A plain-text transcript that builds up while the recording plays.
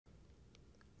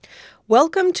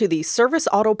Welcome to the Service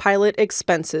Autopilot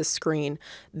Expenses screen.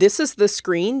 This is the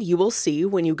screen you will see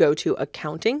when you go to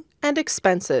Accounting and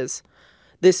Expenses.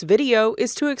 This video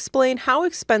is to explain how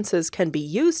expenses can be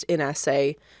used in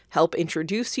SA, help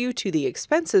introduce you to the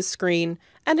Expenses screen,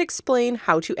 and explain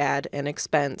how to add an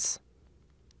expense.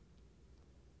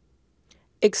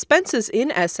 Expenses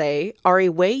in SA are a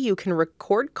way you can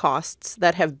record costs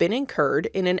that have been incurred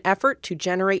in an effort to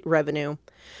generate revenue.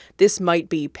 This might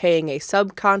be paying a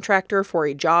subcontractor for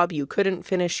a job you couldn't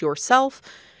finish yourself,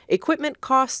 equipment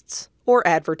costs, or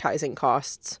advertising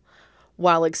costs.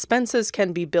 While expenses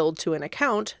can be billed to an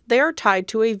account, they are tied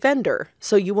to a vendor,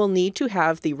 so you will need to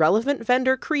have the relevant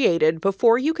vendor created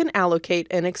before you can allocate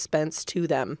an expense to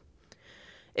them.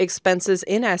 Expenses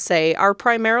in SA are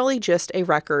primarily just a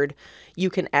record. You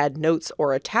can add notes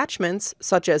or attachments,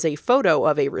 such as a photo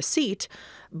of a receipt,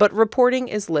 but reporting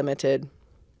is limited.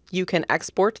 You can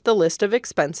export the list of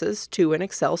expenses to an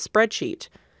Excel spreadsheet.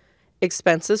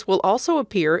 Expenses will also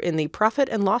appear in the profit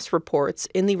and loss reports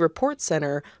in the Report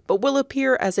Center, but will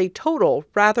appear as a total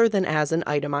rather than as an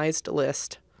itemized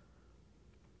list.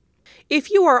 If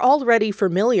you are already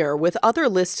familiar with other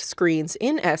list screens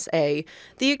in SA,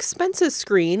 the Expenses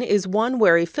screen is one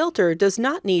where a filter does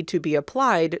not need to be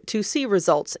applied to see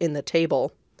results in the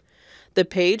table. The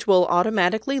page will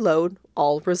automatically load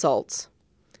all results.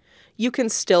 You can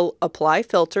still apply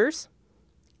filters,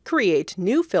 create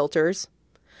new filters,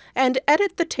 and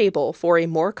edit the table for a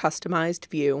more customized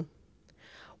view.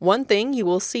 One thing you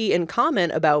will see in common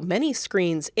about many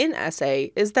screens in SA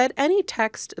is that any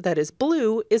text that is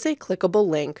blue is a clickable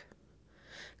link.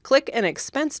 Click an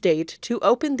expense date to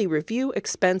open the Review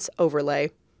Expense overlay.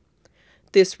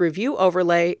 This review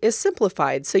overlay is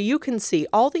simplified so you can see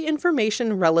all the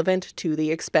information relevant to the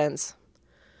expense.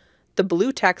 The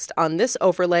blue text on this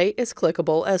overlay is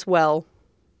clickable as well.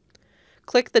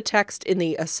 Click the text in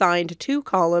the Assigned To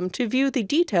column to view the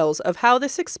details of how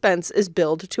this expense is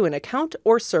billed to an account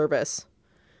or service.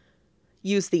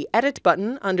 Use the Edit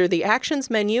button under the Actions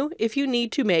menu if you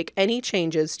need to make any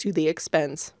changes to the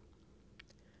expense.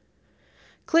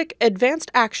 Click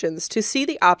Advanced Actions to see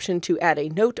the option to add a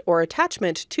note or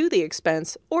attachment to the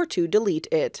expense or to delete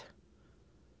it.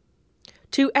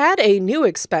 To add a new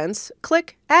expense,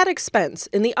 click Add Expense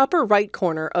in the upper right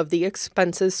corner of the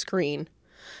Expenses screen.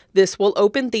 This will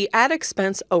open the Add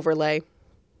Expense overlay.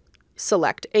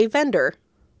 Select a vendor.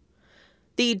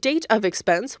 The date of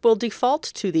expense will default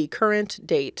to the current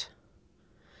date.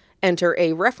 Enter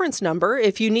a reference number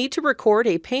if you need to record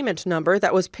a payment number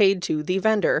that was paid to the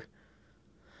vendor.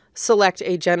 Select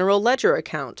a general ledger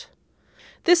account.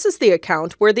 This is the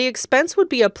account where the expense would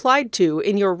be applied to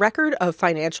in your record of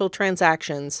financial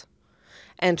transactions.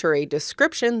 Enter a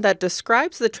description that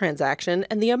describes the transaction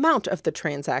and the amount of the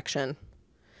transaction.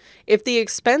 If the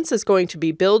expense is going to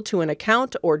be billed to an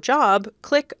account or job,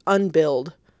 click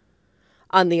Unbilled.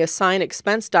 On the Assign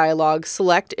Expense dialog,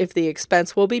 select if the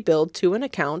expense will be billed to an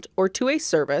account or to a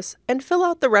service, and fill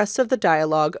out the rest of the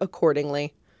dialog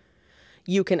accordingly.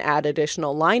 You can add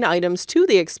additional line items to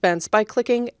the expense by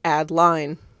clicking Add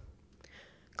Line.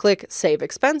 Click Save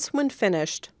Expense when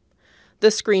finished. The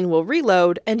screen will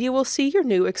reload and you will see your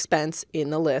new expense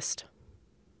in the list.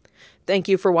 Thank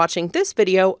you for watching this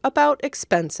video about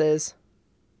expenses.